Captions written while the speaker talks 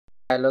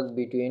Dialogue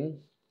between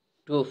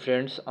two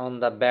friends on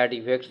the bad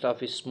effects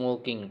of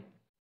smoking.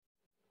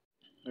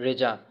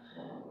 Reja,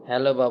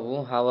 hello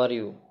Babu, how are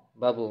you?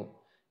 Babu,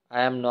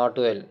 I am not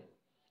well.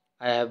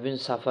 I have been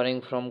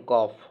suffering from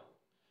cough.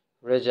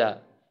 Reja,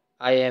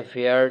 I have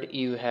heard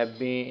you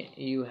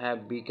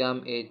have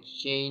become a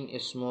chain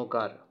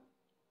smoker.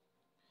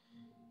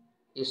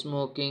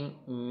 Smoking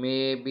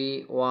may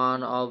be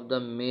one of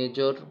the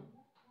major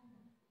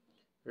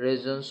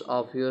reasons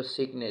of your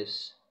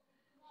sickness.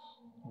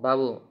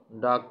 Babu,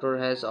 doctor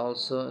has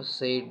also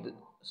said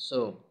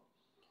so.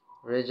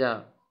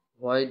 Reja,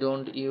 why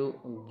don't you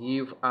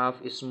give up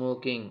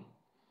smoking?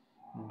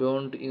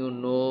 Don't you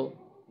know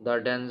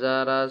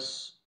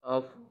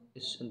of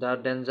the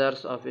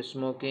dangers of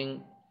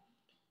smoking?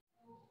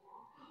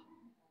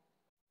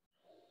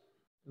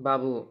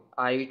 Babu,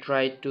 I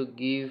tried to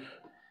give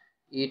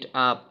it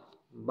up,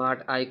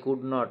 but I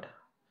could not.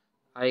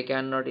 I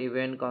cannot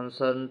even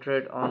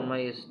concentrate on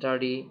my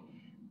study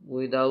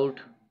without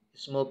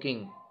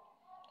smoking.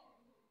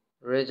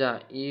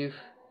 Reja, if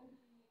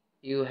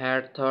you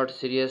had thought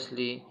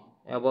seriously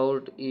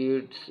about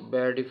its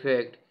bad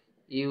effect,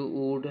 you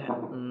would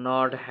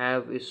not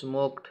have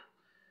smoked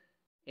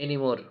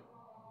anymore.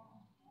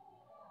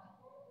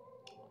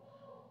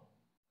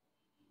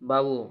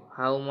 Babu,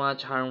 how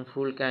much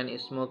harmful can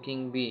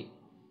smoking be?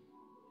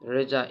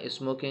 Reja,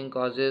 smoking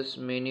causes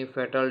many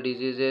fatal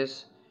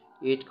diseases.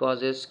 It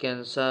causes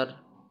cancer,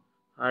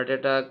 heart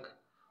attack,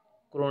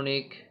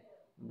 chronic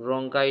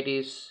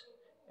bronchitis,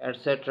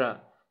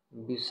 etc.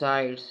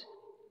 Besides,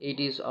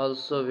 it is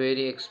also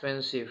very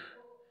expensive.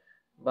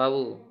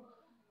 Babu,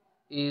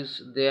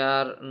 is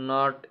there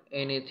not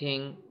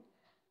anything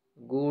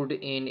good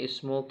in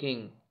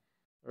smoking?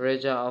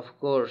 Reja, of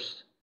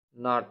course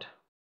not.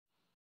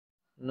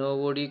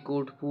 Nobody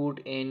could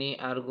put any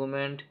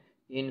argument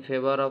in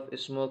favor of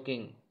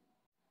smoking.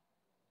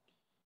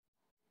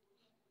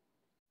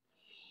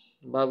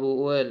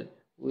 Babu, well,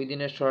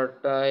 within a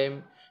short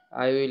time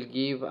I will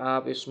give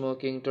up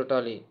smoking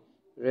totally.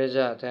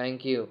 Reza,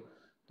 thank you.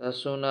 The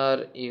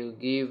sooner you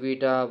give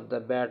it up, the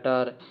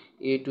better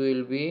it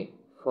will be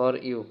for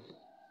you.